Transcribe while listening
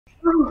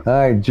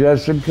Hi,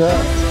 Jessica.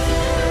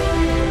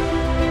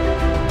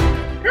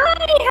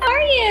 Hi, how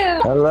are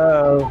you?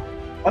 Hello.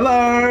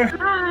 Hello.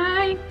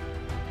 Hi.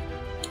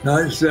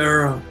 Hi,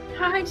 Sarah.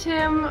 Hi,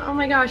 Tim. Oh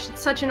my gosh,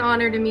 it's such an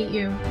honor to meet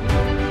you.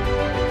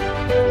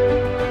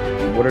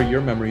 What are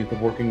your memories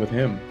of working with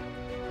him?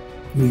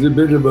 He's a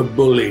bit of a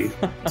bully.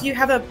 Do you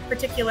have a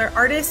particular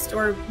artist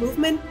or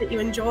movement that you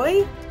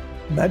enjoy?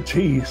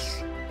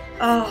 Matisse.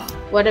 Oh,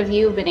 What have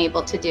you been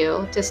able to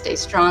do to stay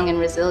strong and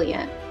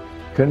resilient?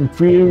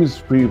 Confuse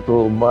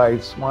people by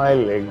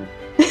smiling.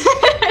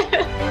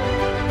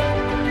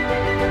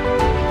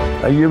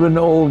 Are you an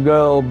old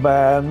girl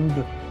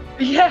band?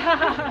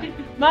 Yeah,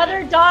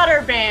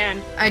 mother-daughter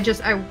band.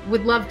 I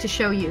would love to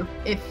show you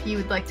if you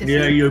would like to see.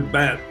 Yeah, you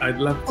bet. I'd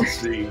love to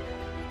see.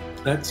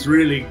 That's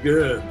really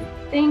good.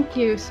 Thank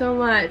you so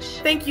much.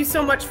 thank you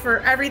so much for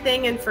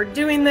everything and for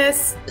doing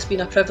this. It's been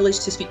a privilege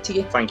to speak to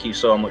you. Thank you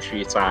so much for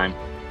your time.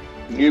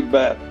 You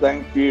bet.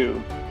 Thank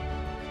you.